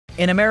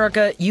In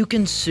America, you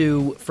can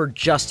sue for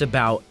just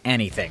about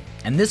anything.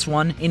 And this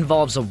one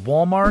involves a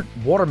Walmart,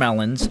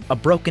 watermelons, a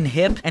broken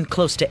hip, and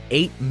close to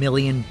 $8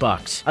 million.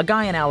 A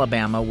guy in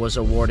Alabama was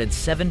awarded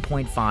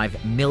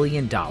 $7.5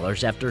 million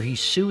after he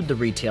sued the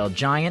retail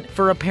giant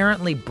for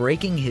apparently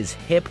breaking his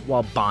hip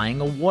while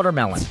buying a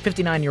watermelon.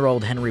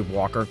 59-year-old Henry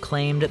Walker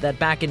claimed that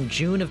back in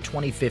June of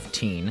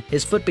 2015,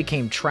 his foot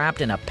became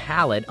trapped in a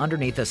pallet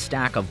underneath a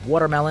stack of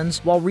watermelons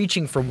while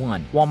reaching for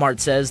one. Walmart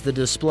says the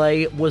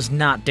display was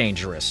not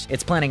dangerous.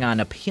 It's planning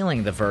on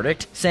appealing the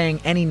verdict, saying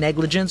any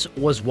negligence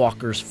was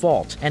Walker's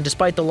fault. And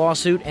despite the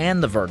lawsuit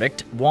and the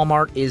verdict,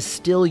 Walmart is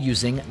still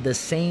using the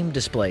same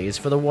displays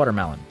for the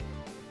watermelon.